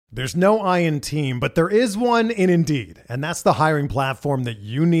There's no I in team, but there is one in Indeed, and that's the hiring platform that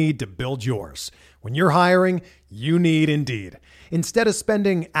you need to build yours. When you're hiring, you need Indeed. Instead of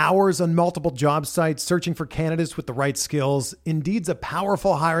spending hours on multiple job sites searching for candidates with the right skills, Indeed's a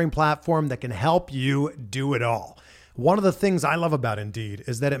powerful hiring platform that can help you do it all. One of the things I love about Indeed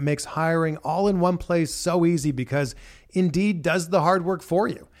is that it makes hiring all in one place so easy because Indeed does the hard work for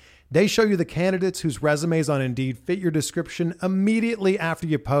you. They show you the candidates whose resumes on Indeed fit your description immediately after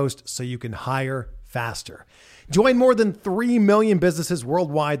you post so you can hire faster. Join more than 3 million businesses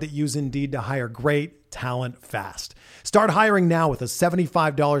worldwide that use Indeed to hire great talent fast. Start hiring now with a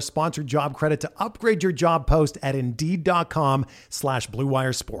 $75 sponsored job credit to upgrade your job post at Indeed.com/Blue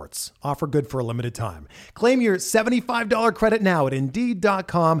Wire Sports. Offer good for a limited time. Claim your $75 credit now at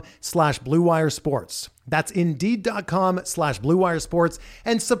Indeed.com/Blue Wire Sports. That's Indeed.com/Blue Wire Sports,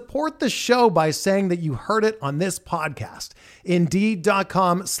 and support the show by saying that you heard it on this podcast.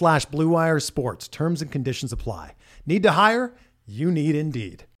 Indeed.com/Blue Wire Sports. Terms and conditions apply. Need to hire? You need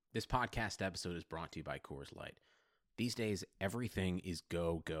Indeed. This podcast episode is brought to you by Coors Light. These days, everything is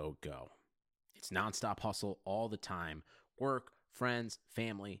go, go, go. It's nonstop hustle all the time. Work, friends,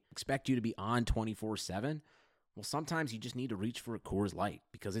 family, expect you to be on 24/7. Well, sometimes you just need to reach for a Coors Light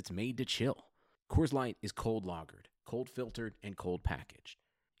because it's made to chill. Coors Light is cold lagered, cold filtered, and cold packaged.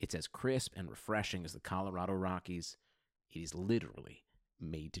 It's as crisp and refreshing as the Colorado Rockies. It is literally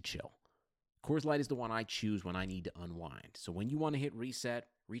made to chill. Coors Light is the one I choose when I need to unwind. So when you want to hit reset,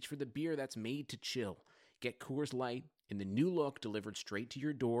 reach for the beer that's made to chill. Get Coors Light in the new look delivered straight to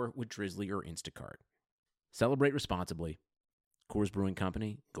your door with Drizzly or Instacart. Celebrate responsibly. Coors Brewing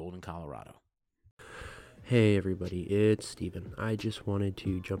Company, Golden, Colorado. Hey everybody, it's Steven. I just wanted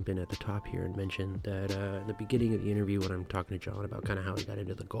to jump in at the top here and mention that at the beginning of the interview when I'm talking to John about kind of how he got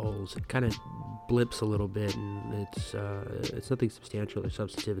into the Gulls, it kind of blips a little bit, and it's nothing substantial or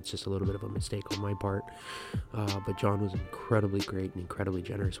substantive. It's just a little bit of a mistake on my part. But John was incredibly great and incredibly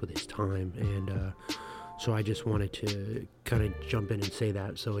generous with his time, and so I just wanted to kind of jump in and say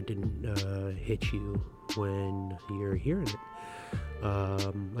that so it didn't hit you when you're hearing it.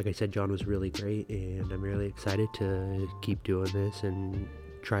 Like I said, John was really great, and I'm really excited to keep doing this and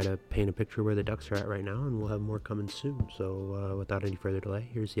try to paint a picture where the Ducks are at right now, and we'll have more coming soon. So without any further delay,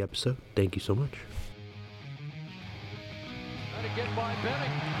 here's the episode. Thank you so much. Trying to get by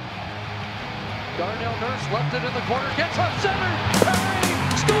Benning. Darnell Nurse left it in the corner, gets up center.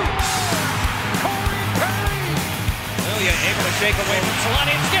 Perry scores! Corey Perry! Ilya able to shake away from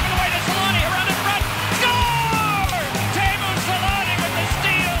Solani. It's given away to Solani around in front. Score! Teemu Solani with the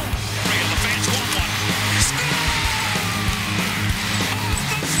steal. And the fans want one. Score!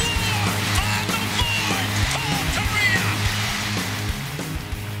 Off the floor! On the board! Paul Kariya!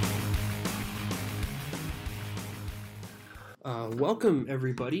 Welcome,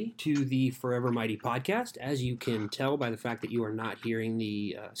 everybody, to the Forever Mighty podcast. As you can tell by the fact that you are not hearing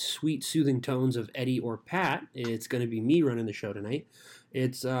the sweet, soothing tones of Eddie or Pat, it's going to be me running the show tonight.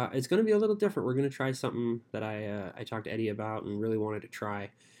 It's going to be a little different. We're going to try something that I talked to Eddie about and really wanted to try.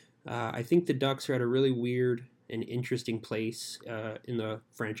 I think the Ducks are at a really weird and interesting place in the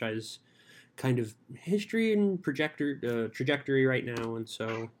franchise kind of history and trajectory right now, and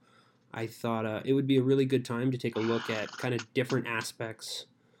so I thought it would be a really good time to take a look at kind of different aspects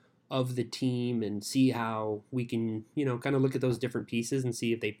of the team and see how we can, kind of look at those different pieces and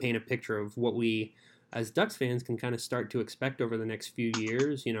see if they paint a picture of what we, as Ducks fans, can kind of start to expect over the next few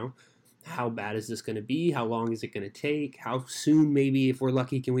years. How bad is this going to be? How long is it going to take? How soon, maybe, if we're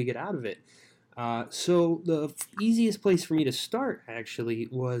lucky, can we get out of it? So the easiest place for me to start, actually,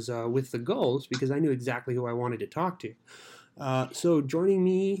 was with the Gulls, because I knew exactly who I wanted to talk to. So joining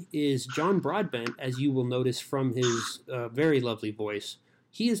me is John Broadbent, as you will notice from his very lovely voice.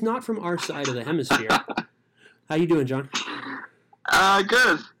 He is not from our side of the hemisphere. How you doing, John?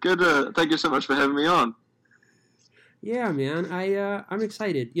 Good. Thank you so much for having me on. Yeah, man. I'm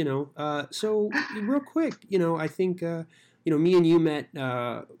excited. So real quick, I think me and you met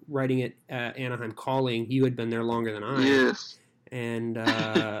writing at Anaheim Calling. You had been there longer than I. Yes. And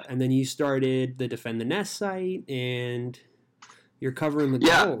then you started the Defend the Nest site, and you're covering the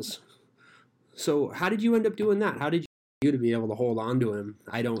Gulls. So how did you end up doing that? How did you to be able to hold on to him?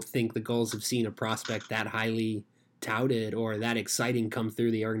 I don't think the Gulls have seen a prospect that highly touted or that exciting come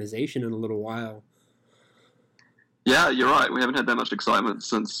through the organization in a little while. Yeah, you're right. We haven't had that much excitement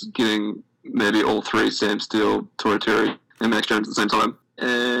since getting maybe all three, Sam Steele, Torrey Terry, and Max Jones at the same time.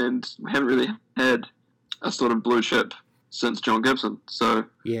 And we haven't really had a sort of blue chip since John Gibson. So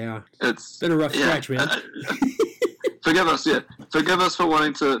yeah, it's been a rough stretch, man. Forgive us, yeah. forgive us for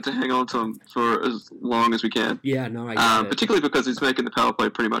wanting to hang on to him for as long as we can. Yeah, no, I get it. Particularly because he's making the power play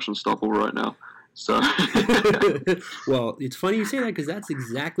pretty much unstoppable right now. So, well, it's funny you say that because that's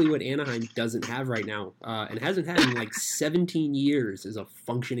exactly what Anaheim doesn't have right now, and hasn't had in like 17 years is a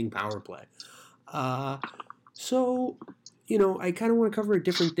functioning power play. So, I kind of want to cover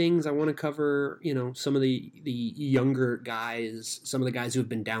different things. I want to cover, some of the younger guys, some of the guys who have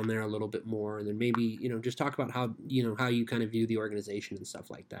been down there a little bit more, and then maybe, just talk about how you kind of view the organization and stuff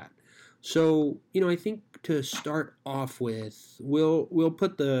like that. So, I think to start off with, we'll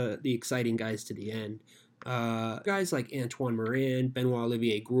put the exciting guys to the end. Guys like Antoine Morand, Benoit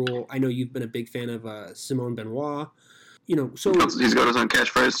Olivier Gruel. I know you've been a big fan of Simone Benoit. So he's got his own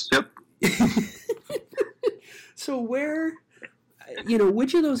catchphrase. Yep. So where,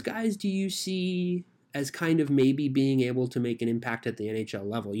 which of those guys do you see as kind of maybe being able to make an impact at the NHL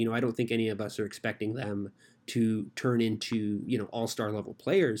level? I don't think any of us are expecting them to turn into, all-star level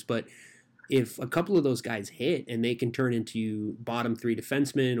players, but if a couple of those guys hit and they can turn into bottom 3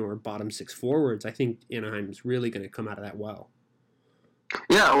 defensemen or bottom 6 forwards, I think Anaheim's really going to come out of that well.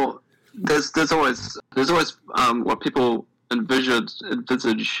 Yeah, well, there's always what people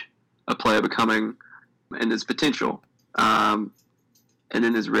envisage a player becoming, and there's potential, and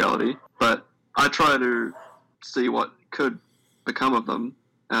then there's reality. But I try to see what could become of them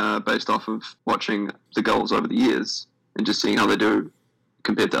based off of watching the Gulls over the years and just seeing how they do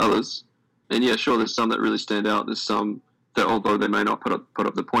compared to others. And yeah, sure, there's some that really stand out. There's some that, although they may not put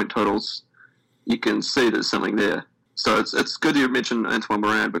up the point totals, you can see there's something there. So it's good you mentioned Antoine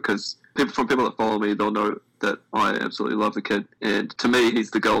Morand, because people that follow me, they'll know that I absolutely love the kid. And to me, he's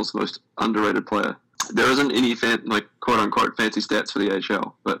the Gulls' most underrated player. There isn't any quote unquote fancy stats for the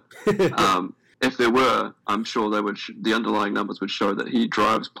AHL, but if there were, I'm sure the underlying numbers would show that he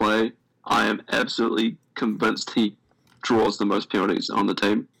drives play. I am absolutely convinced he draws the most penalties on the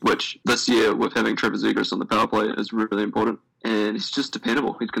team, which this year with having Trevor Zegras on the power play is really important. And he's just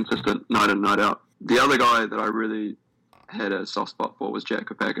dependable. He's consistent night in, night out. The other guy that I really had a soft spot for was Jack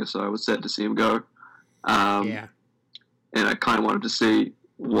Kopaka, so I was sad to see him go. Yeah. And I kind of wanted to see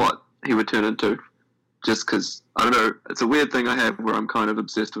what he would turn into, just because, I don't know, it's a weird thing I have where I'm kind of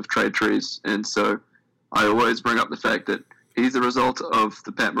obsessed with trade trees, and so I always bring up the fact that he's the result of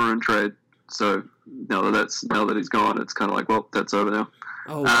the Pat Maroon trade. So now that he's gone, it's kind of like, well, that's over now.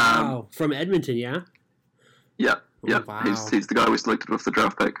 Oh, wow. From Edmonton, yeah? Yeah. Oh, wow. He's the guy we selected with the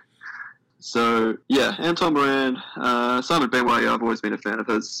draft pick. So, yeah, Antoine Morand, Simon Benoit, I've always been a fan of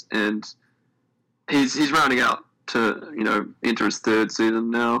his, and he's rounding out to, enter his 3rd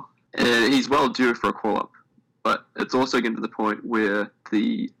season now. And he's well due for a call-up. But it's also getting to the point where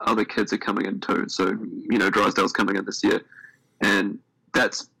the other kids are coming in too. So, Drysdale's coming in this year. And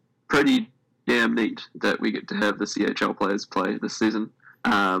that's pretty damn neat that we get to have the CHL players play this season,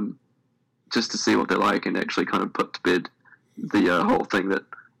 just to see what they're like and actually kind of put to bed the whole thing that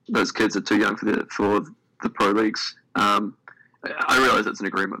those kids are too young for the pro leagues. I realize it's an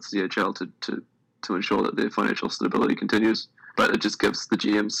agreement for CHL to ensure that their financial stability continues, but it just gives the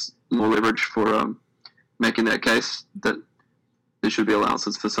GMs more leverage for making that case that there should be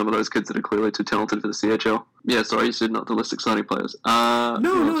allowances for some of those kids that are clearly too talented for the CHL. Yeah, sorry, you said not to list exciting players.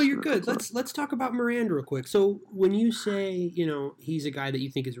 No, you're good. Let's talk about Morand real quick. So when you say, he's a guy that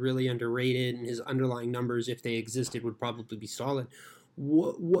you think is really underrated and his underlying numbers, if they existed, would probably be solid.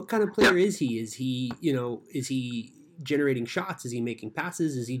 What kind of player is he? Is he generating shots? Is he making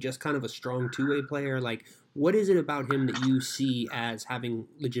passes? Is he just kind of a strong two-way player? Like, what is it about him that you see as having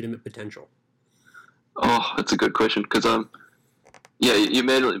legitimate potential? Oh, that's a good question, because you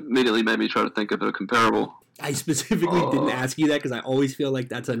immediately made me try to think of a comparable. I specifically didn't ask you that because I always feel like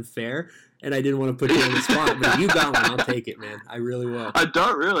that's unfair, and I didn't want to put you on the spot. But if you got one, I'll take it, man. I really will. I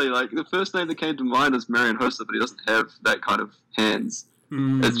don't really. Like, the first name that came to mind is Marian Hossa, but he doesn't have that kind of hands.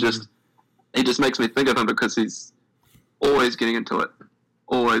 He just makes me think of him because he's always getting into it,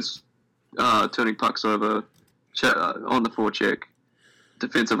 always turning pucks over, on the forecheck,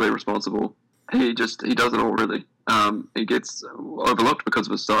 defensively responsible. He does it all, really. He gets overlooked because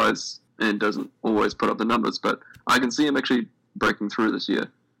of his size and doesn't always put up the numbers, but I can see him actually breaking through this year.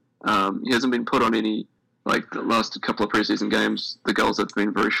 He hasn't been put on any, like the last couple of preseason games, the Gulls have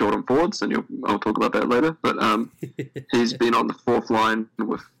been very short on forwards, and I'll talk about that later, but he's been on the 4th line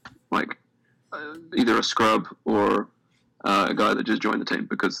with either a scrub or a guy that just joined the team,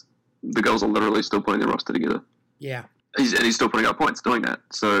 because the Gulls are literally still putting their roster together. Yeah. He's still putting up points doing that.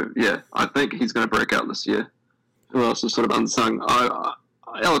 So, yeah, I think he's going to break out this year. Who else is sort of unsung?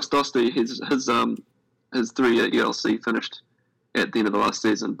 Alex Dostie, his 3-year ELC finished at the end of the last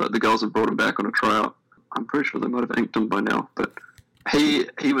season, but the Gulls have brought him back on a tryout. I'm pretty sure they might have inked him by now, but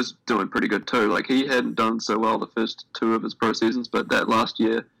he was doing pretty good too. Like, he hadn't done so well the first 2 of his pro seasons, but that last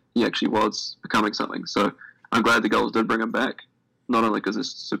year he actually was becoming something. So I'm glad the Gulls did bring him back, not only because he's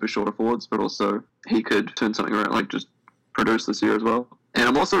super short of forwards, but also he could turn something around, like just produce this year as well. And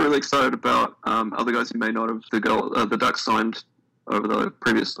I'm also really excited about other guys who may not have the Ducks signed over the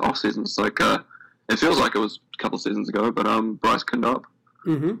previous off seasons. Like, it feels like it was a couple of seasons ago, but Bryce Kindop.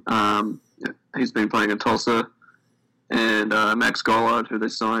 Mm-hmm. He's been playing in Tulsa, and Max Gollard, who they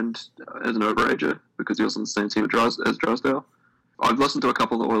signed as an overager because he was on the same team as Drysdale. I've listened to a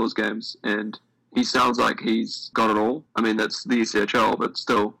couple of the Oilers games, and he sounds like he's got it all. I mean, that's the ECHL, but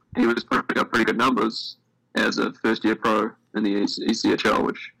still, he was putting up pretty good numbers as a first-year pro in the ECHL,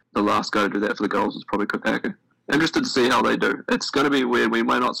 which the last guy to do that for the Gulls was probably Kopaka. Interested to see how they do. It's going to be weird. We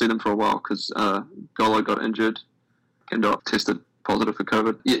might not see them for a while because Gollard got injured and tested positive for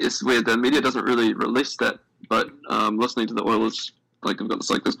COVID. Yeah, it's weird. The media doesn't really release that, but listening to the Oilers, like, they've got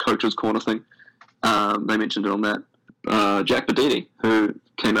this coach's corner thing. They mentioned it on that. Jack Bedini, who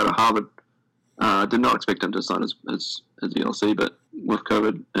came out of Harvard, did not expect him to sign his ELC, but with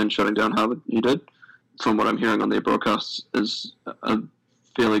COVID and shutting down Harvard, he did. From what I'm hearing on their broadcasts, is a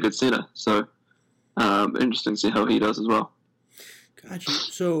fairly good centre. So interesting to see how he does as well. Gotcha.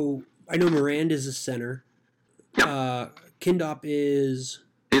 So I know Miranda is a center. Yep. Kindop is...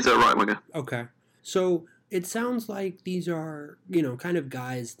 He's a right winger. Okay. So it sounds like these are, kind of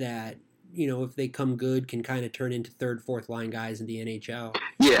guys that, if they come good, can kind of turn into third, fourth line guys in the NHL.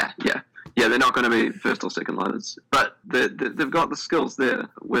 Yeah. They're not going to be first or second liners, but they've got the skills there.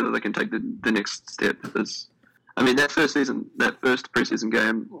 Whether they can take the next step is, I mean, that first preseason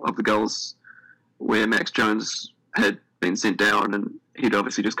game of the Gulls, where Max Jones had been sent down and he'd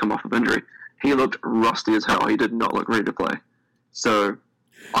obviously just come off of injury, he looked rusty as hell. He did not look ready to play. So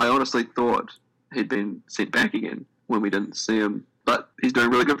I honestly thought he'd been sent back again when we didn't see him, but he's doing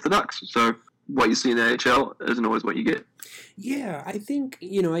really good for the Ducks. So what you see in the AHL isn't always what you get. Yeah, I think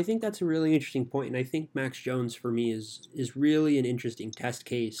that's a really interesting point, and I think Max Jones for me is really an interesting test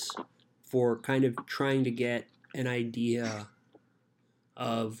case for kind of trying to get an idea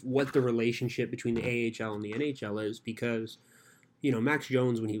of what the relationship between the AHL and the NHL is, because Max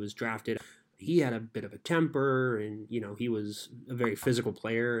Jones, when he was drafted, he had a bit of a temper, and he was a very physical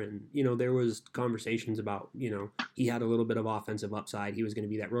player, and there was conversations about he had a little bit of offensive upside. He was going to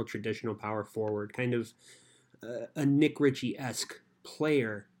be that real traditional power forward, kind of a Nick Ritchie-esque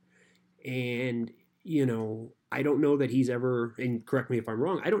player. And I don't know that he's ever, and correct me if I'm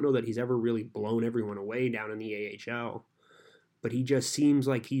wrong, I don't know that he's ever really blown everyone away down in the AHL, but he just seems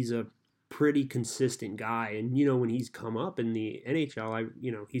like he's a pretty consistent guy. And when he's come up in the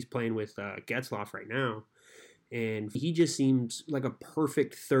NHL, he's playing with Getzlaf right now, and he just seems like a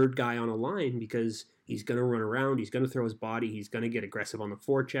perfect third guy on a line, because he's going to run around, he's going to throw his body, he's going to get aggressive on the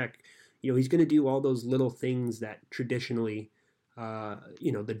forecheck. He's going to do all those little things that traditionally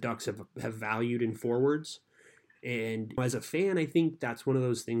the Ducks have valued in forwards. And as a fan, I think that's one of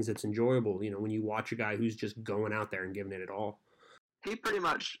those things that's enjoyable, when you watch a guy who's just going out there and giving it all. He pretty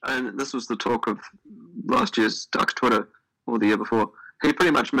much, and this was the talk of last year's Ducks Twitter, or the year before, he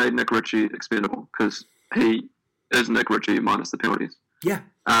pretty much made Nick Ritchie expendable, because he is Nick Ritchie minus the penalties. Yeah.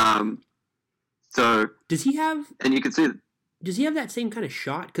 So does he have? And you can see. Does he have that same kind of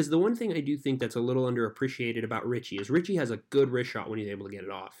shot? Because the one thing I do think that's a little underappreciated about Ritchie is Ritchie has a good wrist shot when he's able to get it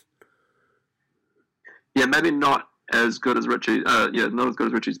off. Yeah, maybe not as good as Ritchie. Not as good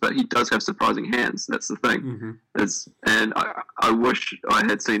as Ritchie's, but he does have surprising hands. That's the thing. Mm-hmm. And I wish I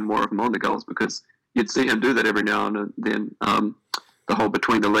had seen more of him on the Gulls, because you'd see him do that every now and then. The whole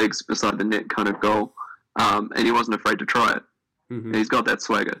between the legs, beside the net kind of goal, and he wasn't afraid to try it. Mm-hmm. He's got that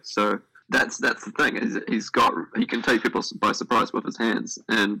swagger. So that's the thing. He can take people by surprise with his hands,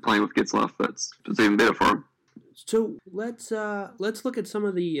 and playing with Getzlaf, it's even better for him. So let's look at some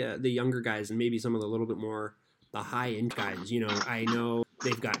of the younger guys, and maybe some of the little bit more the high end guys. I know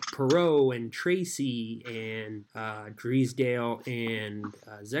they've got Perreault and Tracy and Drysdale and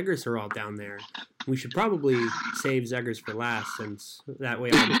Zegras are all down there. We should probably save Zegras for last, since that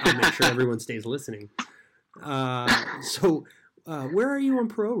way I'll make sure everyone stays listening. So where are you on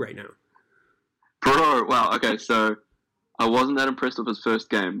Perreault right now? Perreault, wow, okay, so I wasn't that impressed with his first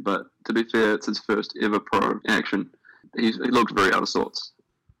game, but to be fair, it's his first ever pro action. He looked very out of sorts.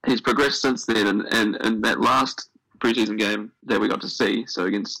 He's progressed since then, and that last preseason game that we got to see, so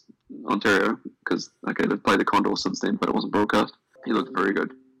against Ontario, because they've played the Condor since then, but it wasn't broadcast. He looked very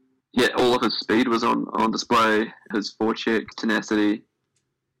good. Yeah, all of his speed was on display, his forecheck, tenacity,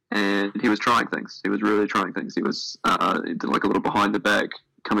 and he was trying things. He was really trying things. He was he did like a little behind the back,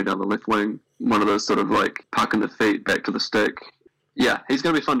 coming down the left wing, one of those sort of like puck in the feet, back to the stick. Yeah, he's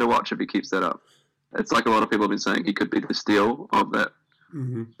going to be fun to watch if he keeps that up. It's like a lot of people have been saying he could be the steal of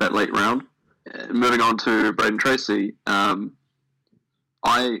that late round. Moving on to Braden Tracy,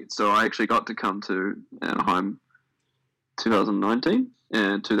 I actually got to come to Anaheim 2019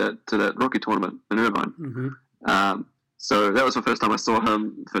 and to that rookie tournament in Irvine. So that was the first time I saw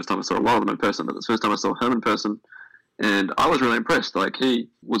him. First time I saw a lot of them in person, but the first time I saw him in person, and I was really impressed. Like, he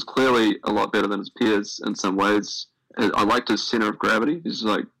was clearly a lot better than his peers in some ways. I liked his center of gravity. He's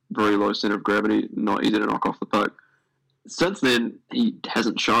like very low center of gravity, not easy to knock off the puck. Since then, he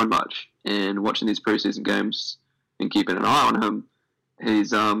hasn't shown much. And watching these preseason games and keeping an eye on him, he's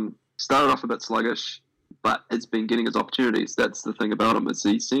started off a bit sluggish, but it's been getting his opportunities. That's the thing about him, is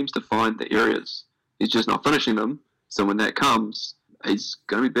he seems to find the areas. He's just not finishing them. So when that comes, he's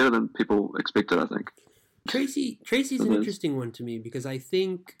going to be better than people expected, I think. Tracy's an interesting one to me, because I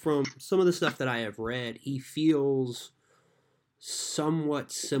think from some of the stuff that I have read, he feels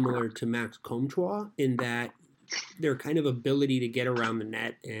somewhat similar to Max Comtois in that their kind of ability to get around the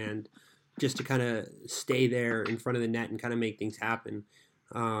net and just to kind of stay there in front of the net and kind of make things happen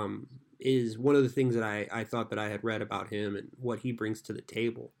is one of the things that I thought that I had read about him and what he brings to the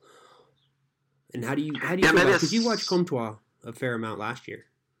table. And how do you feel about, because you watched Comtois a fair amount last year.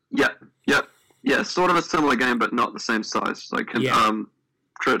 Yeah, sort of a similar game, but not the same size. Like,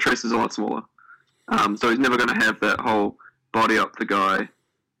 Tracy's a lot smaller. So he's never going to have that whole body up the guy,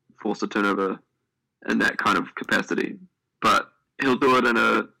 force a turnover in that kind of capacity. But he'll do it in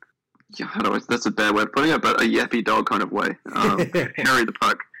that's a bad way of putting it, but a yappy dog kind of way. Harry the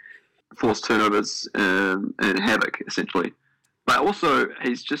puck, force turnovers, and havoc, essentially. But also,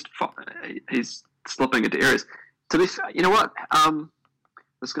 he's slipping into areas. To be fair, you know what?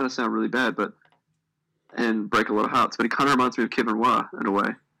 This is going to sound really bad, and break a lot of hearts, but he kind of reminds me of Kevin Waugh in a way.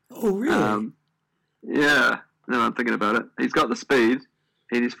 Oh, really? Yeah. Now I'm thinking about it. He's got the speed,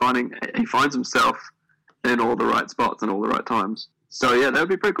 and he finds himself in all the right spots and all the right times. So yeah, that would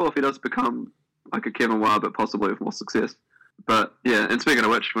be pretty cool if he does become like a Kevin Waugh, but possibly with more success. But yeah, and speaking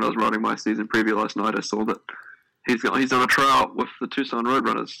of which, when I was writing my season preview last night, I saw that he's on a tryout with the Tucson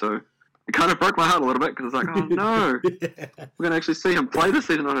Roadrunners. So it kind of broke my heart a little bit, because it's like, oh no, we're going to actually see him play this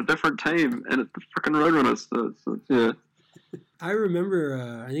season on a different team, and it's the freaking Roadrunners. So yeah. I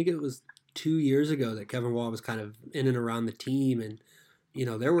remember, I think it was 2 years ago that Kevin Waugh was kind of in and around the team, and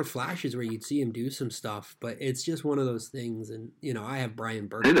there were flashes where you'd see him do some stuff, but it's just one of those things. And I have Brian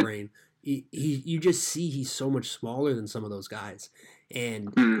Burke brain. You just see he's so much smaller than some of those guys,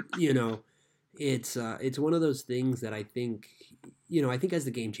 and it's one of those things that I think as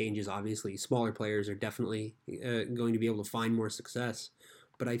the game changes, obviously smaller players are definitely going to be able to find more success.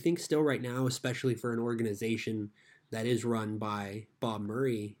 But I think still right now, especially for an organization that is run by Bob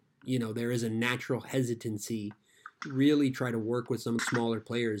Murray, there is a natural hesitancy really try to work with some smaller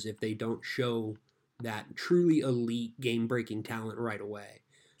players if they don't show that truly elite game-breaking talent right away.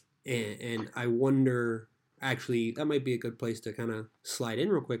 And I wonder, actually, that might be a good place to kind of slide in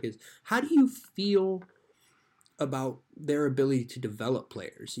real quick, is how do you feel about their ability to develop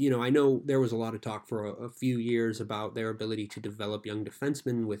players? I know there was a lot of talk for a few years about their ability to develop young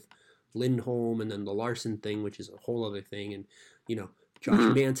defensemen with Lindholm, and then the Larson thing, which is a whole other thing. And,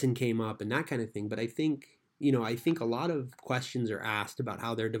 Josh Manson came up and that kind of thing. But I think a lot of questions are asked about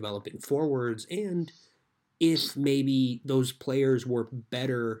how they're developing forwards, and if maybe those players were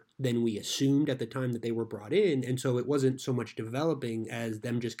better than we assumed at the time that they were brought in, and so it wasn't so much developing as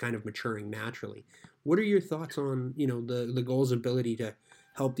them just kind of maturing naturally. What are your thoughts on, the Gulls' ability to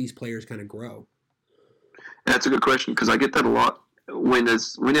help these players kind of grow? That's a good question, because I get that a lot.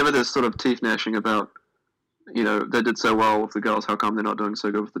 Whenever there's sort of teeth gnashing about, they did so well with the Gulls, how come they're not doing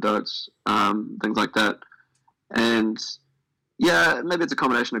so good with the Ducks, things like that. And yeah, maybe it's a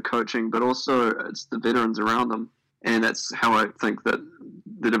combination of coaching, but also it's the veterans around them. And that's how I think that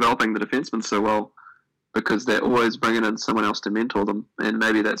they're developing the defensemen so well, because they're always bringing in someone else to mentor them. And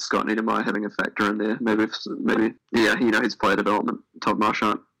maybe that's Scott Niedermayer having a factor in there. Maybe his player development, Todd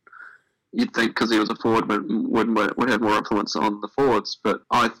Marchant. You'd think because he was a forward would have more influence on the forwards, but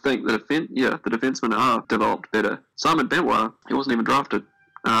I think the defensemen are developed better. Simon Benoit, he wasn't even drafted.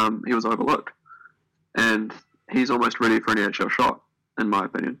 He was overlooked. And he's almost ready for an NHL shot, in my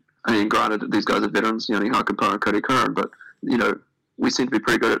opinion. I mean, granted, these guys are veterans, Yanni Hakanpää and Cody Curran, but, we seem to be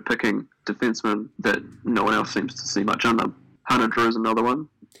pretty good at picking defensemen that no one else seems to see much in them. Hunter Drew's another one.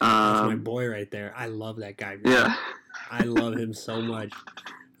 That's my boy right there. I love that guy. Man. Yeah. I love him so much.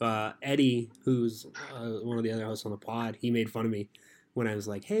 Eddie, who's one of the other hosts on the pod, he made fun of me when I was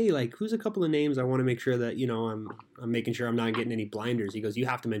like, hey, like, who's a couple of names I want to make sure that, I'm making sure I'm not getting any blinders. He goes, you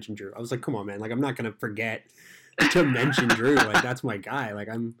have to mention Drew. I was like, come on, man. Like, I'm not going to forget to mention Drew. Like, that's my guy. Like,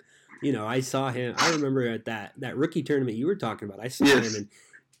 I saw him. I remember at that rookie tournament you were talking about, I saw him, and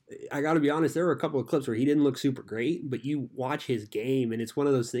I got to be honest, there were a couple of clips where he didn't look super great, but you watch his game, and it's one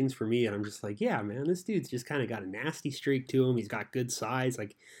of those things for me, and I'm just like, yeah, man, this dude's just kind of got a nasty streak to him. He's got good size.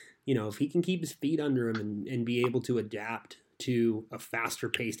 Like, if he can keep his feet under him and be able to adapt to a faster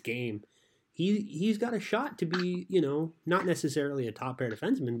paced game, he's got a shot to be, not necessarily a top pair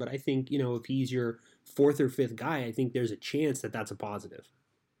defenseman, but I think, if he's your fourth or fifth guy, I think there's a chance that that's a positive.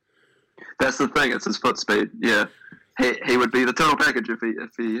 That's the thing. It's his foot speed. Yeah, he would be the total package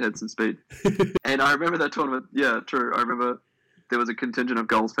if he had some speed. And I remember that tournament. Yeah, true. I remember there was a contingent of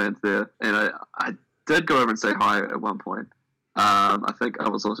Gulls fans there, and I did go over and say hi at one point. I think I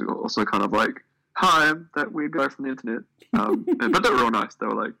was also kind of like, hi, I'm that weird guy from the internet. But they were all nice. They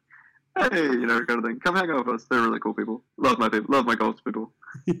were like, hey, kind of thing. Come hang out with us. They're really cool people. Love my people. Love my Gulls people.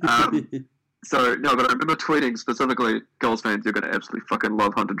 So, no, but I remember tweeting specifically, Gulls fans, you're going to absolutely fucking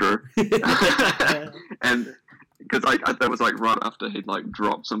love Hunter Drew. And because that was like right after he'd like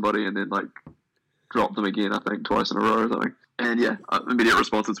dropped somebody and then like dropped them again, I think, twice in a row or something. And yeah, immediate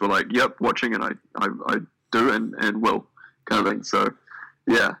responses were like, yep, watching, and I do and will, kind of thing. So,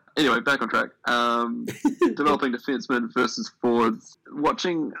 yeah. Anyway, back on track. Developing defensemen versus forwards.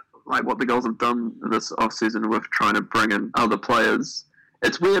 Watching like what the Gulls have done this offseason with trying to bring in other players.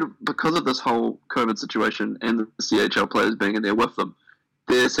 It's weird because of this whole COVID situation and the CHL players being in there with them.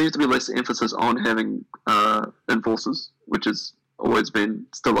 There seems to be less emphasis on having enforcers, which has always been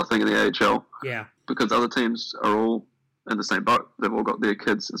still a thing in the AHL. Yeah. Because other teams are all in the same boat. They've all got their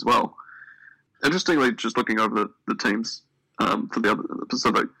kids as well. Interestingly, just looking over the teams for the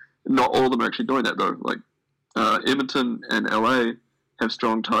Pacific, not all of them are actually doing that though. Like Edmonton and LA have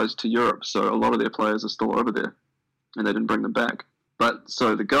strong ties to Europe, so a lot of their players are still over there, and they didn't bring them back. But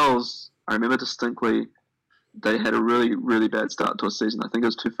so the Gulls, I remember distinctly, they had a really, really bad start to a season. I think it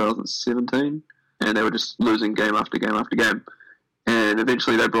was 2017, and they were just losing game after game after game. And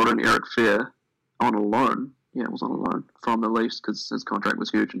eventually they brought in Eric Fair on a loan. Yeah, it was on a loan from the Leafs because his contract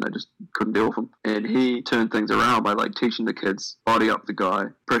was huge and they just couldn't deal with him. And he turned things around by like teaching the kids, body up the guy,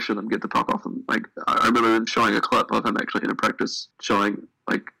 pressure them, get the puck off them. Like I remember them showing a clip of him actually in a practice showing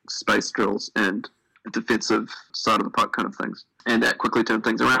like space drills and defensive side of the puck kind of things. And that quickly turned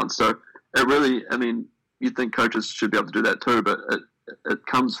things around. So it really, I mean, you'd think coaches should be able to do that too, but it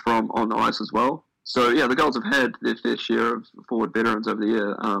comes from on the ice as well. So yeah, the Gulls have had their fair share of forward veterans over the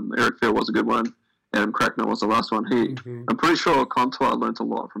year. Eric Fair was a good one. Adam Cracknell was the last one. I'm pretty sure Contois learnt a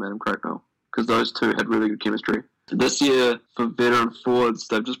lot from Adam Cracknell because those two had really good chemistry. This year, for veteran forwards,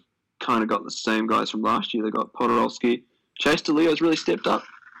 they've just kind of got the same guys from last year. They got Podorowski. Chase DeLeo's really stepped up.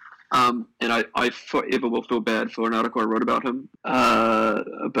 And I forever will feel bad for an article I wrote about him,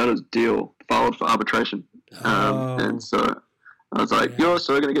 about his deal, filed for arbitration. And so I was like, you're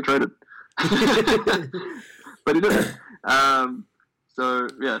so going to get traded. But he didn't. So,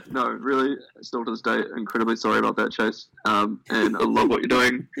 yeah, no, really, still to this day, incredibly sorry about that, Chase. And I love what you're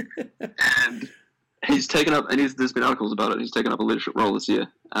doing. And he's taken up, and there's been articles about it, he's taken up a leadership role this year,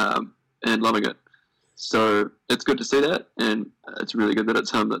 and loving it. So it's good to see that, and it's really good that it's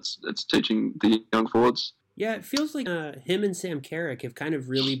him that's teaching the young forwards. Yeah, it feels like him and Sam Carrick have kind of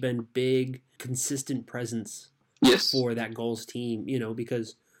really been big, consistent presence for that Gulls team,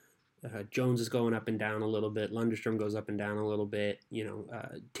 because Jones is going up and down a little bit. Lundestrom goes up and down a little bit.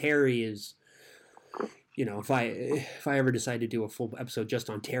 Terry is, if I ever decide to do a full episode just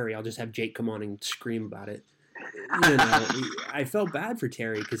on Terry, I'll just have Jake come on and scream about it. I felt bad for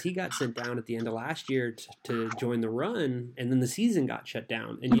Terry because he got sent down at the end of last year to join the run, and then the season got shut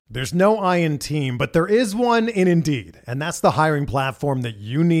down. And there's no I in team, but there is one in Indeed, and that's the hiring platform that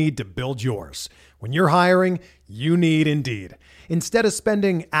you need to build yours. When you're hiring, you need Indeed. Instead of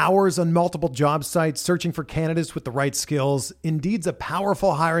spending hours on multiple job sites searching for candidates with the right skills, Indeed's a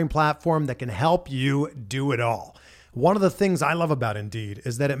powerful hiring platform that can help you do it all. One of the things I love about Indeed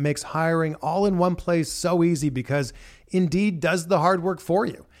is that it makes hiring all in one place so easy because Indeed does the hard work for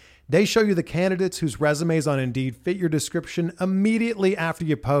you. They show you the candidates whose resumes on Indeed fit your description immediately after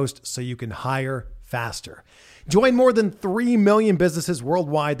you post so you can hire faster. Join more than 3 million businesses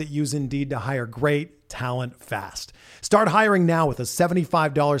worldwide that use Indeed to hire great, talent fast. Start hiring now with a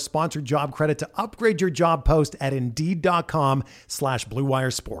 $75 sponsored job credit to upgrade your job post at Indeed.com/Blue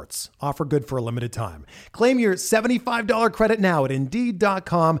Wire Sports. Offer good for a limited time. Claim your $75 credit now at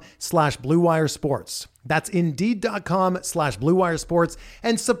Indeed.com/Blue Wire Sports. That's Indeed.com/Blue Wire Sports,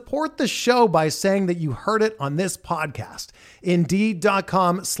 and support the show by saying that you heard it on this podcast.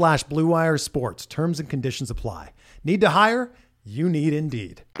 Indeed.com/Blue Wire Sports. Terms and conditions apply. Need to hire? You need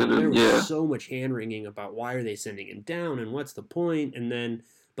Indeed. There was so much hand-wringing about why are they sending him down and what's the point, and then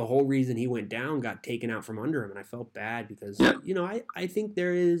the whole reason he went down got taken out from under him, and I felt bad because, I think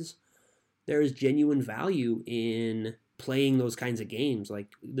there is genuine value in playing those kinds of games. Like,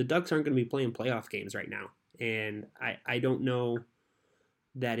 the Ducks aren't going to be playing playoff games right now, and I don't know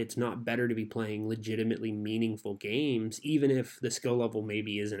that it's not better to be playing legitimately meaningful games, even if the skill level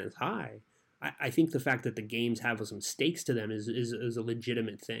maybe isn't as high. I think the fact that the games have some stakes to them is a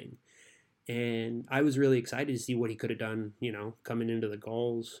legitimate thing. And I was really excited to see what he could have done, coming into the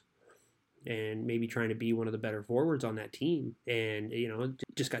Gulls and maybe trying to be one of the better forwards on that team. And, it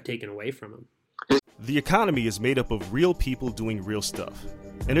just got taken away from him. The economy is made up of real people doing real stuff,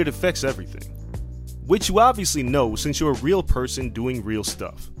 and it affects everything. Which you obviously know since you're a real person doing real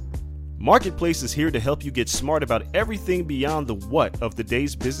stuff. Marketplace is here to help you get smart about everything beyond the what of the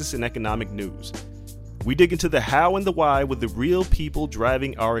day's business and economic news. We dig into the how and the why with the real people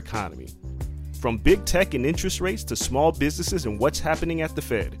driving our economy. From big tech and interest rates to small businesses and what's happening at the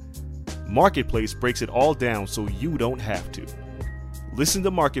Fed. Marketplace breaks it all down so you don't have to. Listen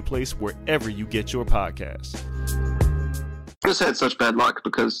to Marketplace wherever you get your podcasts. He just had such bad luck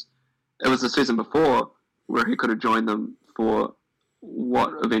because it was the season before where he could have joined them for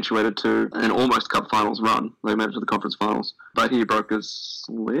what eventuated to an almost cup finals run. They made it to the conference finals, but he broke his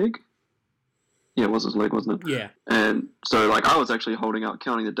leg. Yeah, it was his leg, wasn't it? Yeah. And so, I was actually holding out,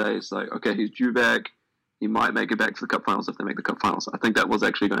 counting the days. Okay, he's due back. He might make it back to the cup finals if they make the cup finals. I think that was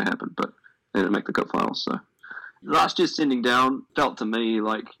actually going to happen, but they didn't make the cup finals. So last year's sending down felt to me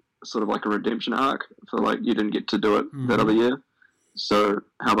sort of like a redemption arc for you didn't get to do it that other year. So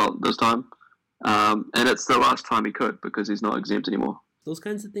how about this time? And it's the last time he could because he's not exempt anymore. Those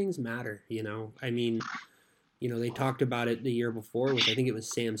kinds of things matter, I mean, they talked about it the year before with, I think it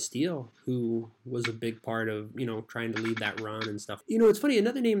was Sam Steele, who was a big part of, trying to lead that run and stuff. It's funny,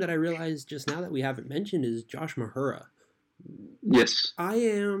 another name that I realized just now that we haven't mentioned is Josh Mahura. Yes. I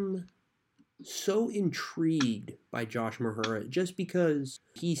am so intrigued by Josh Mahura just because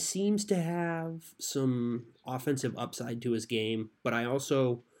he seems to have some offensive upside to his game, but I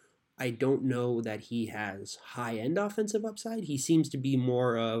don't know that he has high-end offensive upside. He seems to be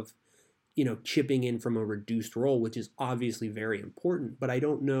more of, chipping in from a reduced role, which is obviously very important. But I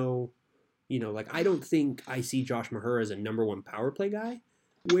don't know, I don't think I see Josh Mahura as a number one power play guy.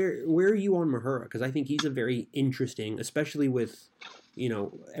 Where are you on Mahura? Because I think he's a very interesting, especially with,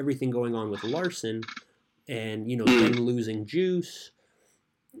 everything going on with Larson and, then losing Juice.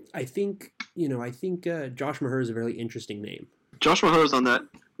 I think Josh Mahura is a very interesting name. Josh Mahura is on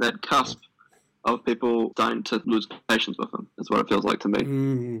that cusp of people starting to lose patience with him, is what it feels like to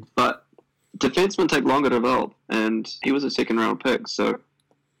me. But defensemen take longer to develop, and he was a second-round pick, so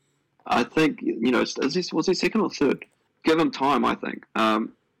I think, was he second or third? Give him time, I think.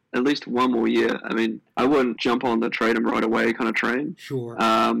 At least one more year. I mean, I wouldn't jump on the trade him right away kind of train. Sure.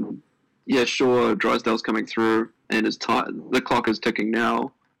 Sure, Drysdale's coming through, and the clock is ticking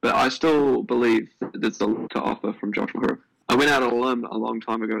now, but I still believe there's a lot to offer from Josh Mahura. I went out on a limb a long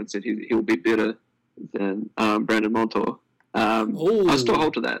time ago and said he'll be better than Brandon Montour. I still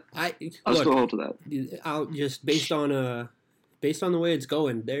hold to that. I still hold to that. I'll just based on the way it's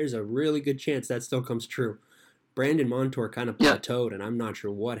going, there's a really good chance that still comes true. Brandon Montour kind of plateaued, and I'm not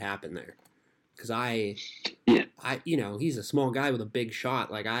sure what happened there. Because he's a small guy with a big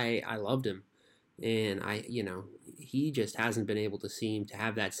shot. I loved him, and he just hasn't been able to seem to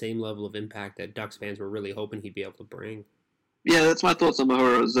have that same level of impact that Ducks fans were really hoping he'd be able to bring. Yeah, that's my thoughts on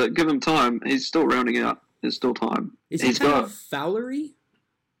Mahura, is that give him time. He's still rounding out. There's still time. Is he kind of Fowlery?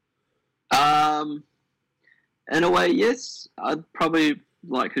 In a way, yes. I'd probably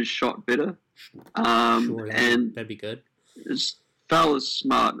like his shot better. Sure, that'd be good. Fowler's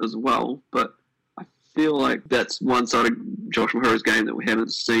smart as well, but I feel like that's one side of Josh Mahura's game that we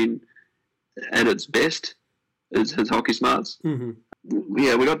haven't seen at its best, is his hockey smarts. Mm-hmm.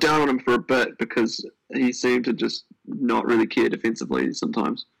 Yeah, we got down on him for a bit because he seemed to just not really care defensively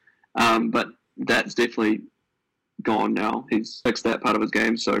sometimes. But that's definitely gone now. He's fixed that part of his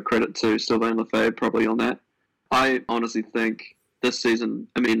game, so credit to Sylvain Lefebvre probably on that. I honestly think this season,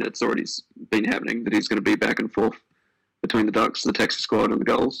 it's already been happening, that he's going to be back and forth between the Ducks, the Texas squad, and the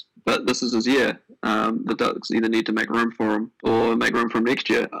Gulls. But this is his year, the Ducks either need to make room for him or make room for him next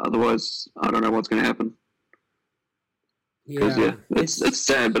year. Otherwise, I don't know what's going to happen. Yeah, it's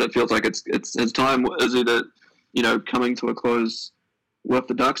sad, but it feels like it's his time is either coming to a close with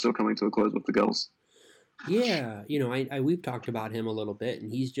the Ducks or coming to a close with the Gulls. Yeah, we've talked about him a little bit,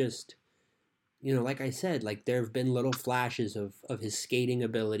 and he's just, like I said, like there have been little flashes of his skating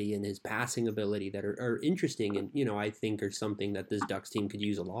ability and his passing ability that are interesting, and I think are something that this Ducks team could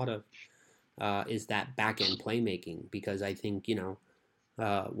use a lot of, is that back end playmaking, because I think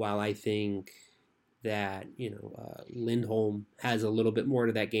while I think that Lindholm has a little bit more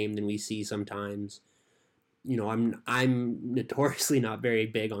to that game than we see sometimes. I'm notoriously not very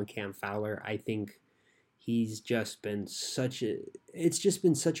big on Cam Fowler. I think he's just been such a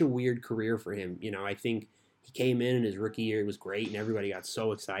weird career for him. I think he came in his rookie year, it was great, and everybody got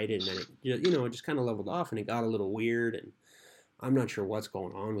so excited, and then it just kind of leveled off, and it got a little weird, and I'm not sure what's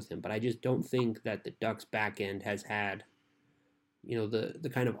going on with him, but I just don't think that the Ducks back end has had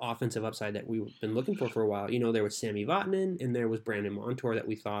the kind of offensive upside that we've been looking for a while. There was Sami Vatanen and there was Brandon Montour that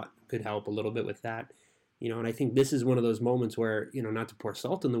we thought could help a little bit with that. And I think this is one of those moments where, not to pour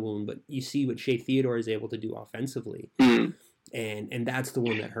salt in the wound, but you see what Shea Theodore is able to do offensively. Mm. And that's the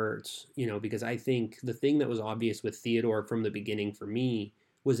one that hurts, because I think the thing that was obvious with Theodore from the beginning for me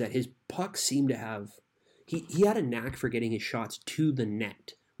was that his pucks seemed to have, he had a knack for getting his shots to the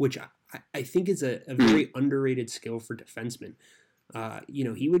net, which I think is a very underrated skill for defensemen.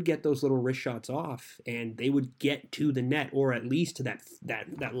 He would get those little wrist shots off, and they would get to the net, or at least to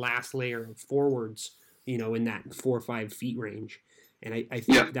that last layer of forwards, in that 4 or 5 feet range. And I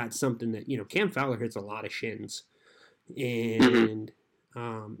think that's something that, Cam Fowler hits a lot of shins. And,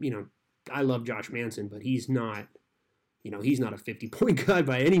 I love Josh Manson, but he's not a 50-point guy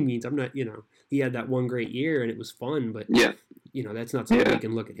by any means. I'm not, he had that one great year and it was fun, but, that's not something we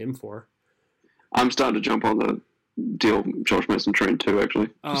can look at him for. I'm starting to jump on the deal Josh Mason train too, actually.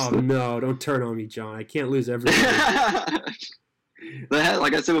 Oh, no, don't turn on me, John. I can't lose everything.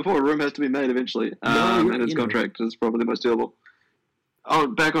 Like I said before, room has to be made eventually. And his contract is probably the most doable. Oh,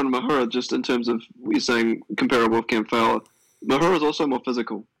 back on Mahura, just in terms of what you're saying, comparable with Cam Fowler. Mahura is also more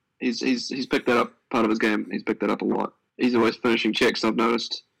physical. He's picked that up, part of his game. He's picked that up a lot. He's always finishing checks, I've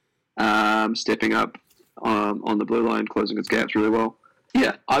noticed. Stepping up on the blue line, closing his gaps really well.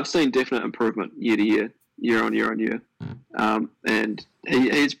 Yeah, I've seen definite improvement year to year. Year on year. And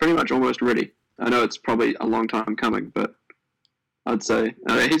he's pretty much almost ready. I know it's probably a long time coming, but I'd say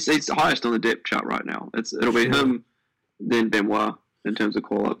he's the highest on the depth chart right now. It'll be him, then Benoit in terms of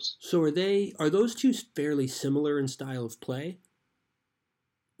call-ups. So are those two fairly similar in style of play?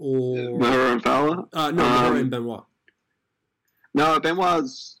 Or Mahura and Fowler? No, Mahura and Benoit. No,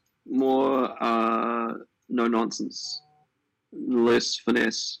 Benoit's more no nonsense, less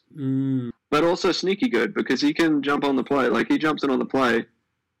finesse. But also sneaky good, because he can jump on the play. Like, he jumps in on the play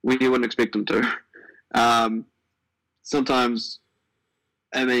when you wouldn't expect him to. Sometimes,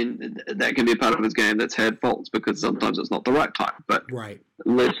 that can be a part of his game that's had faults, because sometimes it's not the right time. But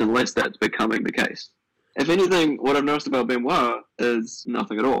less and less that's becoming the case. If anything, what I've noticed about Benoit is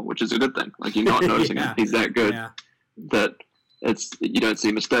nothing at all, which is a good thing. Like, you're not noticing him. He's that good that you don't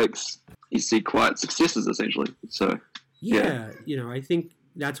see mistakes. You see quiet successes, essentially. So, I think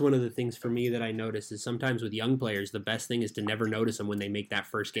that's one of the things for me that I notice is sometimes with young players, the best thing is to never notice them when they make that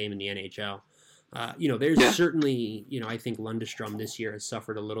first game in the NHL. There's certainly, I think Lundestrom this year has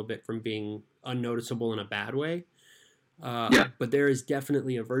suffered a little bit from being unnoticeable in a bad way. But there is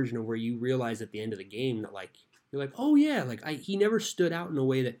definitely a version of where you realize at the end of the game that, like, you're like, oh yeah, like he never stood out in a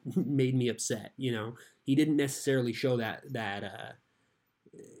way that made me upset. He didn't necessarily show that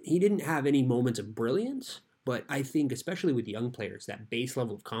he didn't have any moments of brilliance. But I think, especially with young players, that base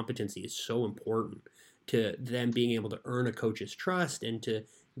level of competency is so important to them being able to earn a coach's trust and to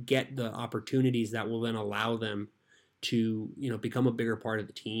get the opportunities that will then allow them to, become a bigger part of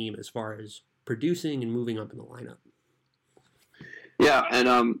the team as far as producing and moving up in the lineup. Yeah,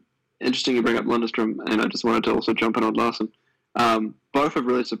 and interesting you bring up Lundestrom, and I just wanted to also jump in on Larson. Both have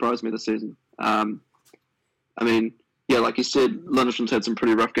really surprised me this season. Like you said, Lundestrom's had some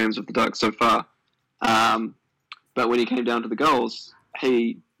pretty rough games with the Ducks so far. But when he came down to the Gulls,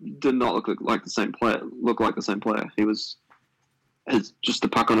 he did not look like the same player. He was just the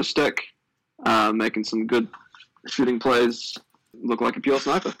puck on a stick, making some good shooting plays, looked like a pure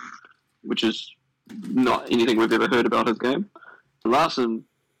sniper, which is not anything we've ever heard about his game. Larson,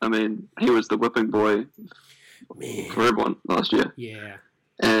 he was the whipping boy for everyone last year. Yeah.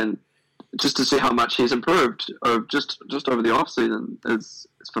 And just to see how much he's improved just over the off-season is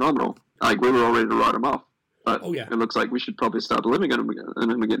phenomenal. Like, we were all ready to write him off. But it looks like we should probably start believing in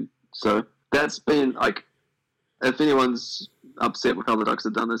him again. So, that's been like, if anyone's upset with how the Ducks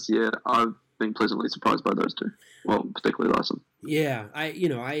have done this year, I've been pleasantly surprised by those two. Well, particularly Larson. Yeah,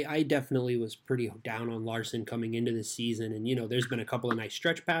 I definitely was pretty down on Larson coming into this season, and there's been a couple of nice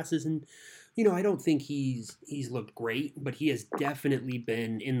stretch passes, and I don't think he's looked great, but he has definitely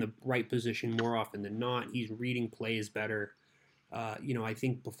been in the right position more often than not. He's reading plays better. I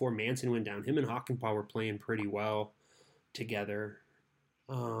think before Manson went down, him and Hockenpah were playing pretty well together.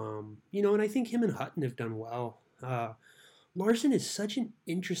 And I think him and Hutton have done well. Larson is such an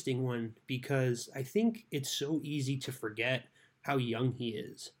interesting one because I think it's so easy to forget how young he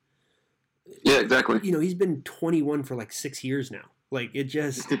is. Yeah, exactly. He's been 21 for like 6 years now. Like, it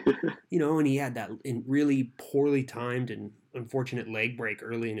just, and he had that really poorly timed and unfortunate leg break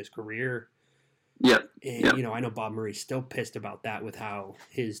early in his career. Yeah. And, I know Bob Murray's still pissed about that with how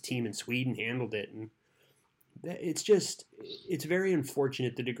his team in Sweden handled it. And it's very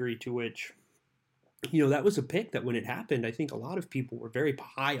unfortunate the degree to which, that was a pick that when it happened, I think a lot of people were very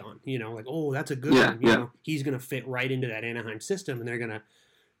high on, like, oh, that's a good one. He's going to fit right into that Anaheim system and they're going to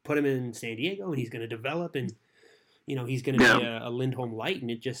put him in San Diego and he's going to develop and, he's going to be a Lindholm light, and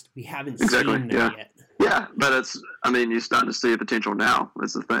we haven't seen that yet. Yeah, but you're starting to see a potential now.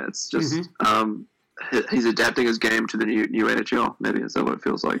 That's the thing. It's just, he's adapting his game to the new NHL. Maybe is that what it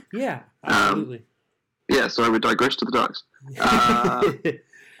feels like? Yeah, absolutely. So we digress to the Ducks.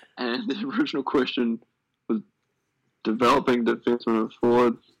 And the original question was developing defensemen and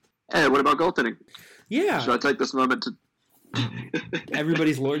forwards. Hey, what about goaltending? Yeah. Should I take this moment to...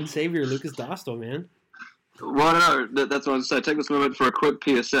 Everybody's Lord and Savior, Lucas Dostal, man. Well, I don't know. That's what I was going to say. Take this moment for a quick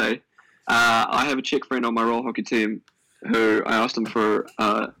PSA. I have a Czech friend on my roll hockey team who I asked him for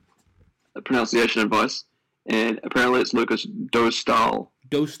pronunciation advice, and apparently it's Lucas Dostal.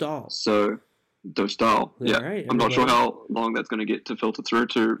 Dostal. So, Dostal. Yeah. Right, I'm not sure how long that's going to get to filter through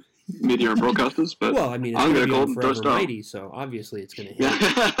to media and broadcasters, but well, I mean, it's I'm going to call be him on Forever Dostal. Mighty, so obviously it's going to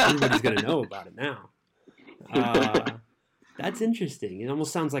hit. Everybody's going to know about it now. That's interesting. It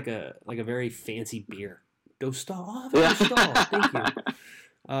almost sounds like a very fancy beer. Dostal. Oh, Dostal.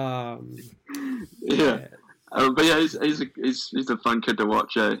 Thank you. But yeah, he's a fun kid to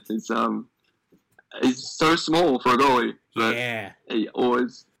watch. He's so small for a goalie, but he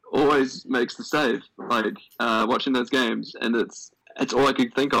always makes the save. Like watching those games, and it's all I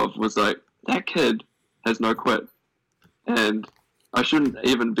could think of was like, that kid has no quit, and I shouldn't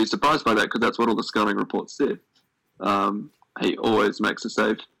even be surprised by that because that's what all the scouting reports said. He always makes a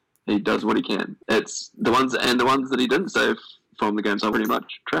save. He does what he can. It's the ones that he didn't save from the games are pretty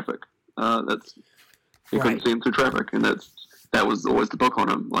much traffic. He couldn't see him through traffic, and that was always the book on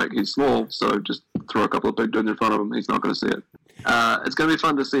him. Like, he's small, so just throw a couple of big dudes in front of him, he's not going to see it. It's going to be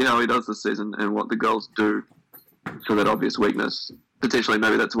fun to see how he does this season and what the Gulls do for that obvious weakness. Potentially,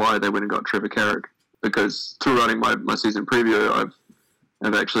 maybe that's why they went and got Trevor Carrick, because through writing my season preview,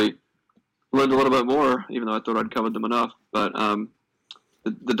 I've actually learned a little bit more, even though I thought I'd covered them enough. But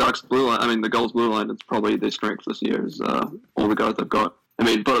the Ducks blue line, the Gulls blue line, it's probably their strength this year is all the guys they've got. I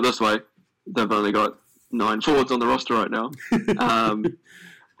mean, put it this way, they've only got 9 forwards on the roster right now.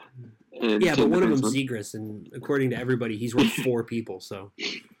 Yeah, but one of them's Zegras, and according to everybody, he's worth 4 people. So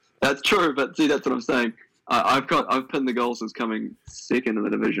that's true, but see, that's what I'm saying. I've pinned the Gulls as coming second in the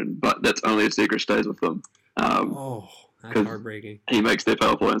division, but that's only if Zegras stays with them. That's heartbreaking. He makes their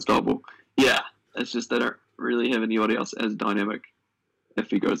power play unstoppable. Yeah, it's just they don't really have anybody else as dynamic if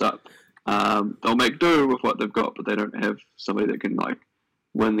he goes up. They'll make do with what they've got, but they don't have somebody that can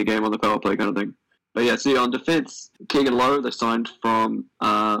win the game on the power play kind of thing. But yeah, see, on defense, Keegan Lowe, they signed from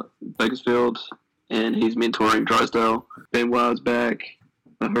Bakersfield, and he's mentoring Drysdale. Ben Wild's back.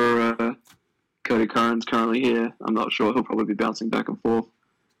 Ahura, Cody Curran's currently here. I'm not sure. He'll probably be bouncing back and forth.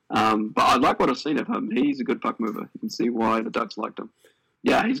 But I like what I've seen of him. He's a good puck mover. You can see why the Ducks liked him.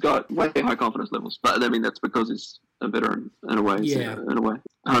 Yeah, he's got way high confidence levels. But, I mean, that's because he's a veteran in a way. Yeah. In a way.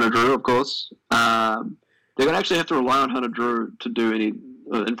 Hunter Drew, of course. They're going to actually have to rely on Hunter Drew to do any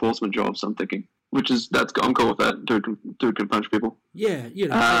enforcement jobs, I'm thinking. I'm cool with that. Dude can punch people. Yeah,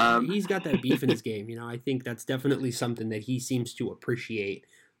 he's got that beef in his game. I think that's definitely something that he seems to appreciate.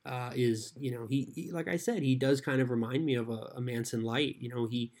 He like I said, he does kind of remind me of a Manson light.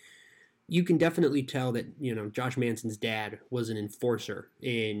 You can definitely tell that Josh Manson's dad was an enforcer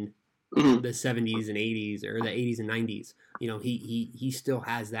in the 70s and 80s, or the 80s and 90s. He still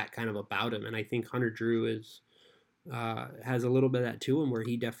has that kind of about him, and I think Hunter Drew has a little bit of that to him, where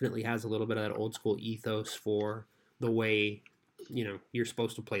he definitely has a little bit of that old school ethos for the way you're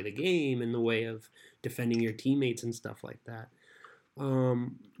supposed to play the game and the way of defending your teammates and stuff like that.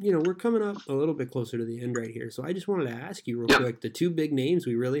 We're coming up a little bit closer to the end right here, so I just wanted to ask you real quick the two big names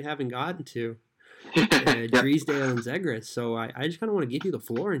we really haven't gotten to, Drysdale and Zegras. So I just kind of want to give you the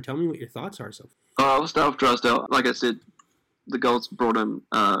floor and tell me what your thoughts are. So I'll start with Drysdale. Like I said, the Gulls brought in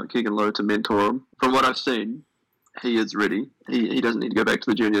Keegan Lowe to mentor him. From what I've seen, he is ready. He doesn't need to go back to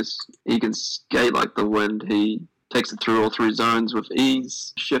the juniors. He can skate like the wind. He takes it through all three zones with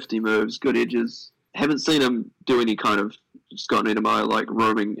ease, shifty moves, good edges. Haven't seen him do any kind of Scott Niedermayer like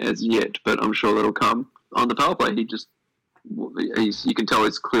roaming as yet, but I'm sure that'll come. On the power play, you can tell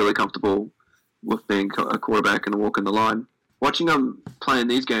he's clearly comfortable with being a quarterback and walking the line. Watching him play in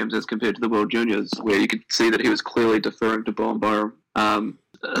these games as compared to the World Juniors, where you could see that he was clearly deferring to Bowen Byram,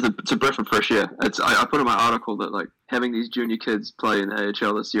 it's a breath of fresh air. I put in my article that like having these junior kids play in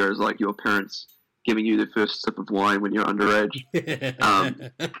AHL this year is like your parents giving you their first sip of wine when you're underage.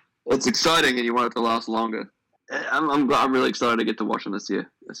 It's exciting, and you want it to last longer. I'm really excited to get to watch him this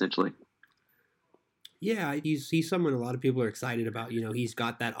year, essentially. Yeah, he's someone a lot of people are excited about. He's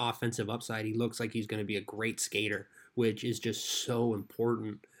got that offensive upside. He looks like he's going to be a great skater, which is just so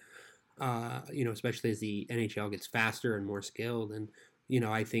important, especially as the NHL gets faster and more skilled. And,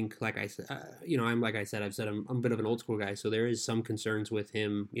 I think, like I said, I've said I'm a bit of an old school guy, so there is some concerns with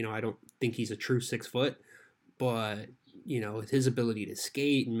him. I don't think he's a true 6 foot, but, his ability to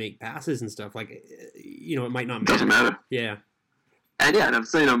skate and make passes and stuff, like, it might not matter. Doesn't matter. Yeah. And I've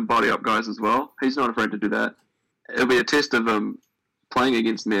seen him body up guys as well. He's not afraid to do that. It'll be a test of him playing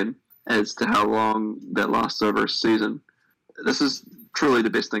against men as to how long that lasts over a season. This is truly the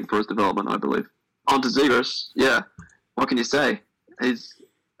best thing for his development, I believe. On to Zegras, what can you say? He's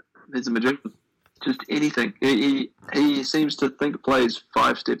a magician. Just anything. He seems to think plays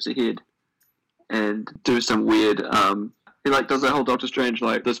 5 steps ahead and do some weird... he does that whole Doctor Strange,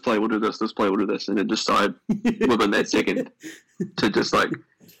 like, this play will do this, and then decide within that second to just,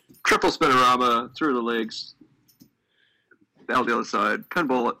 triple spinorama through the legs, out the other side,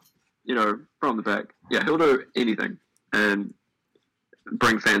 pinball it, from the back. Yeah, he'll do anything and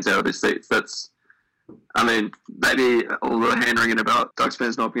bring fans out of their seats. Maybe all the hand-wringing about Ducks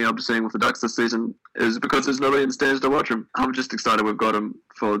fans not being able to see him with the Ducks this season is because there's nobody in the stands to watch him. I'm just excited we've got him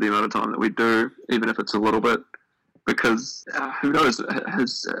for the amount of time that we do, even if it's a little bit. Because who knows,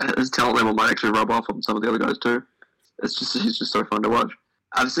 his talent level might actually rub off on some of the other guys too. He's just so fun to watch.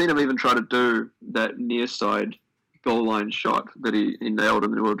 I've seen him even try to do that near side goal line shot that he nailed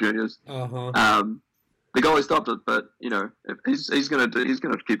in the World Juniors. Uh-huh. The goalie stopped it, but he's gonna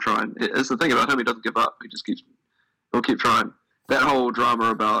keep trying. It's the thing about him; he doesn't give up. He'll keep trying. That whole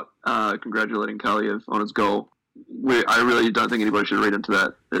drama about congratulating Kaliev on his goal, I really don't think anybody should read into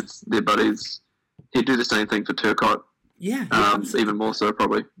that. It's their buddies. He'd do the same thing for Turcotte. Yeah. Even more so,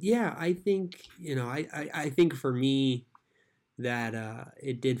 probably. Yeah, I think, I think for me that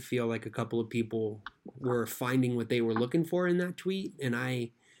it did feel like a couple of people were finding what they were looking for in that tweet, and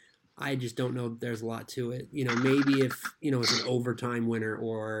I just don't know that there's a lot to it. Maybe if, it's an overtime winner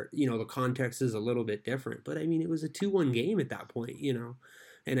or, the context is a little bit different. But, it was a 2-1 game at that point,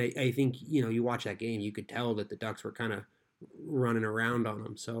 And I think, you watch that game, you could tell that the Ducks were kind of running around on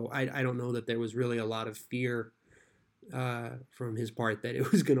him. So I don't know that there was really a lot of fear from his part that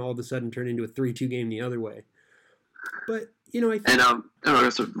it was going to all of a sudden turn into a 3-2 game the other way. But, I think...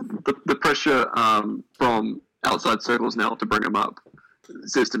 And so the pressure from outside circles now to bring him up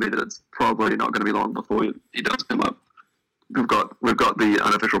says to me that it's probably not going to be long before he does come up. We've got the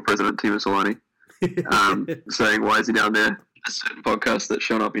unofficial president, Timo Solani, saying, why is he down there? A certain podcast that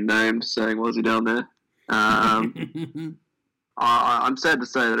shall not be named saying, why is he down there? I'm sad to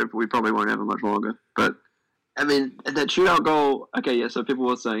say that we probably won't have him much longer. But, that shootout goal, okay, yeah, so people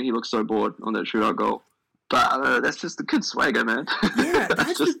were saying he looks so bored on that shootout goal. But that's just the kid swagger, man. Yeah,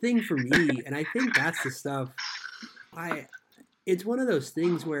 that's the thing for me. And I think that's the stuff. It's one of those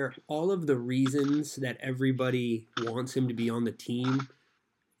things where all of the reasons that everybody wants him to be on the team,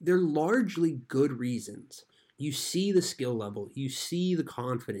 they're largely good reasons. You see the skill level. You see the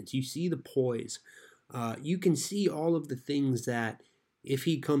confidence. You see the poise. You can see all of the things that, if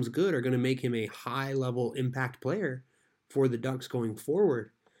he comes good, are going to make him a high-level impact player for the Ducks going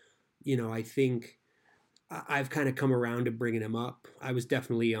forward. I think I've kind of come around to bringing him up. I was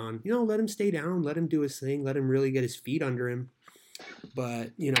definitely on, let him stay down, let him do his thing, let him really get his feet under him.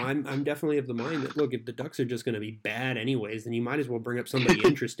 But, I'm definitely of the mind that, look, if the Ducks are just going to be bad anyways, then you might as well bring up somebody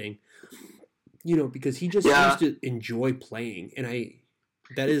interesting. Because he just seems to enjoy playing. And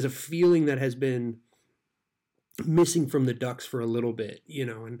that is a feeling that has been missing from the Ducks for a little bit,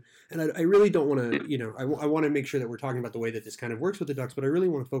 and I really don't want to, I want to make sure that we're talking about the way that this kind of works with the Ducks, but I really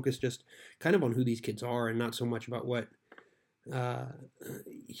want to focus just kind of on who these kids are and not so much about what how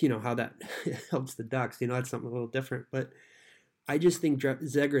that helps the Ducks. That's something a little different. But I just think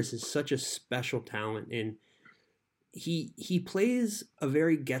Zegras is such a special talent, and he plays a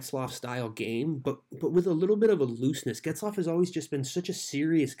very Getzlaf style game, but with a little bit of a looseness. Getzlaf has always just been such a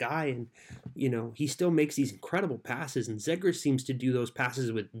serious guy, and he still makes these incredible passes, and Zegras seems to do those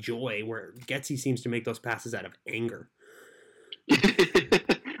passes with joy, where Getzy seems to make those passes out of anger.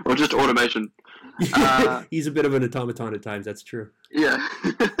 Or just automation. He's a bit of an automaton at times. That's true. Yeah.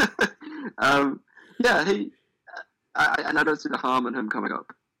 Yeah. I don't see the harm in him coming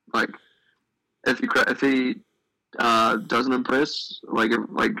up. Like, if he doesn't impress, like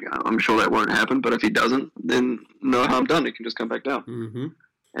I'm sure that won't happen. But if he doesn't, then no harm done. He can just come back down. Mm-hmm.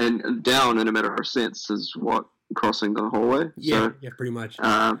 And down in a matter of sense is what, crossing the hallway. Yeah, so, yeah, pretty much.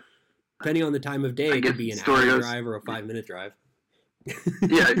 Depending on the time of day, it could be an hour drive or a 5-minute drive.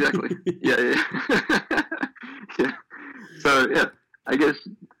 Yeah, exactly. Yeah. Yeah. So yeah, I guess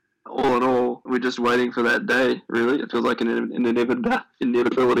all in all, we're just waiting for that day. Really, it feels like an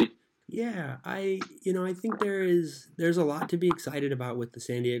inevitability. Yeah, I think there's a lot to be excited about with the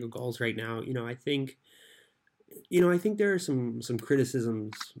San Diego Gulls right now. I think there are some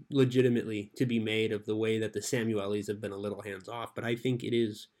criticisms legitimately to be made of the way that the Samuelis have been a little hands off, but I think it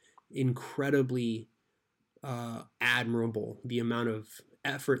is incredibly admirable the amount of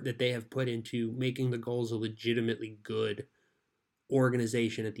effort that they have put into making the Gulls a legitimately good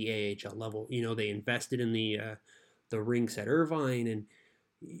organization at the AHL level. They invested in the rinks at Irvine, and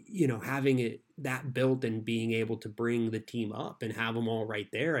having it that built and being able to bring the team up and have them all right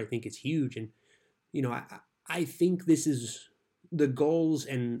there, I think is huge. And I think this is the Gulls,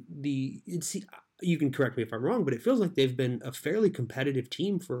 and you can correct me if I'm wrong, but it feels like they've been a fairly competitive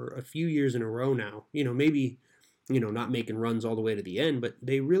team for a few years in a row now. Maybe, not making runs all the way to the end, but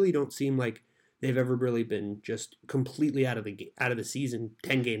they really don't seem like they've ever really been just completely out of the season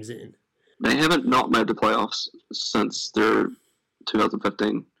 10 games in. They haven't not made the playoffs since their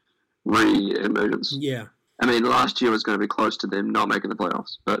 2015 re-emergence. Yeah. I mean, last year was going to be close to them not making the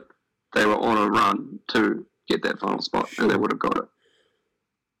playoffs, but they were on a run to get that final spot, and they would have got it.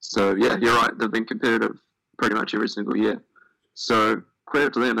 So, yeah, you're right. They've been competitive pretty much every single year. So,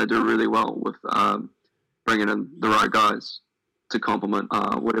 credit to them. They do really well with bringing in the right guys to complement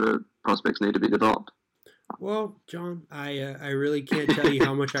whatever prospects need to be developed. Well, John, I really can't tell you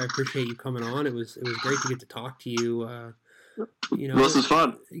how much I appreciate you coming on. It was great to get to talk to you. This is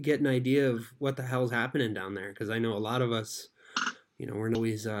fun. Get an idea of what the hell's happening down there, because I know a lot of us, we're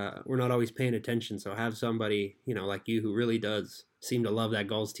not always paying attention. So have somebody, like you, who really does seem to love that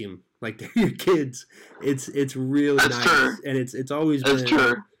Gulls team like they're your kids. It's really That's nice, true. and it's always That's been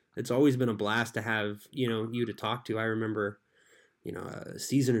true. It's always been a blast to have you to talk to. I remember, a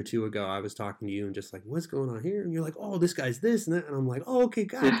season or two ago, I was talking to you and just like, what's going on here? And you're like, oh, this guy's this and that. And I'm like, oh, okay,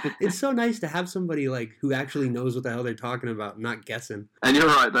 God. It's so nice to have somebody like who actually knows what the hell they're talking about, not guessing. And you're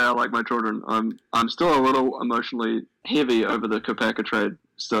right, they are like my children. I'm still a little emotionally heavy over the Kopaka trade.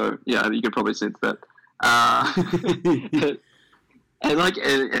 So, yeah, you could probably sense that.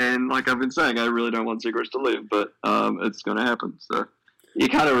 And like I've been saying, I really don't want Zegras to leave, but it's going to happen. So you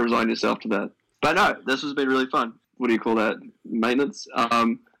kind of resign yourself to that. But no, this has been really fun. What do you call that? Maintenance.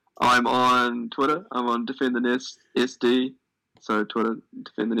 I'm on Twitter. I'm on Defend the Nest SD. So Twitter,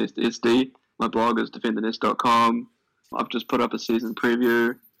 Defend the Nest SD. My blog is defendthenest.com. I've just put up a season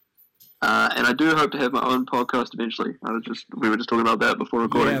preview. And I do hope to have my own podcast eventually. We were just talking about that before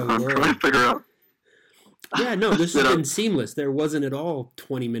recording. Yeah, I'm trying to figure out. Yeah, no, this has been seamless. There wasn't at all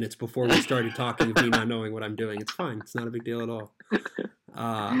 20 minutes before we started talking of me not knowing what I'm doing. It's fine. It's not a big deal at all.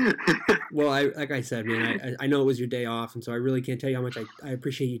 Well, like I said, man, I know it was your day off, and so I really can't tell you how much I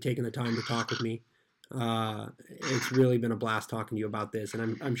appreciate you taking the time to talk with me. It's really been a blast talking to you about this,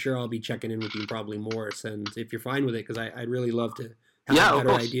 and I'm sure I'll be checking in with you probably more, since if you're fine with it, because I'd really love to have a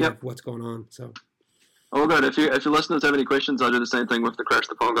better idea of what's going on. So, oh, good. If your listeners have any questions, I'll do the same thing with the Crash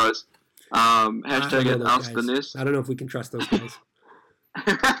the Pond guys. Hashtag it Ask the Nest. I don't know if we can trust those guys.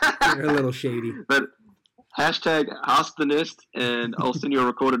 They're a little shady. But hashtag Ask the Nest, and I'll send you a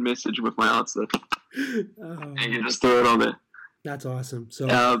recorded message with my answer. And you just throw it on there. That's awesome. So,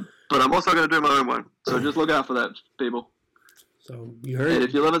 but I'm also going to do my own one. So just look out for that, people. So you heard And it.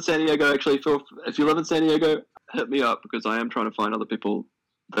 if you live in San Diego, if you live in San Diego, hit me up, because I am trying to find other people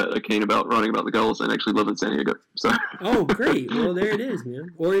that are keen about writing about the Gulls and actually live in San Diego. So. Oh, great. Well, there it is, man.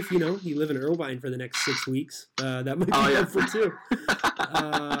 Or if, you live in Irvine for the next 6 weeks, that might be helpful too.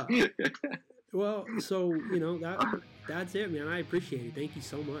 Well, so, that's it, man. I appreciate it. Thank you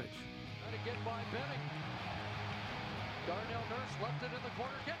so much. Trying to get by Benning. Darnell Nurse left it in the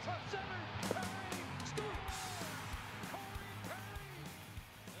corner, gets up center. Perry scores!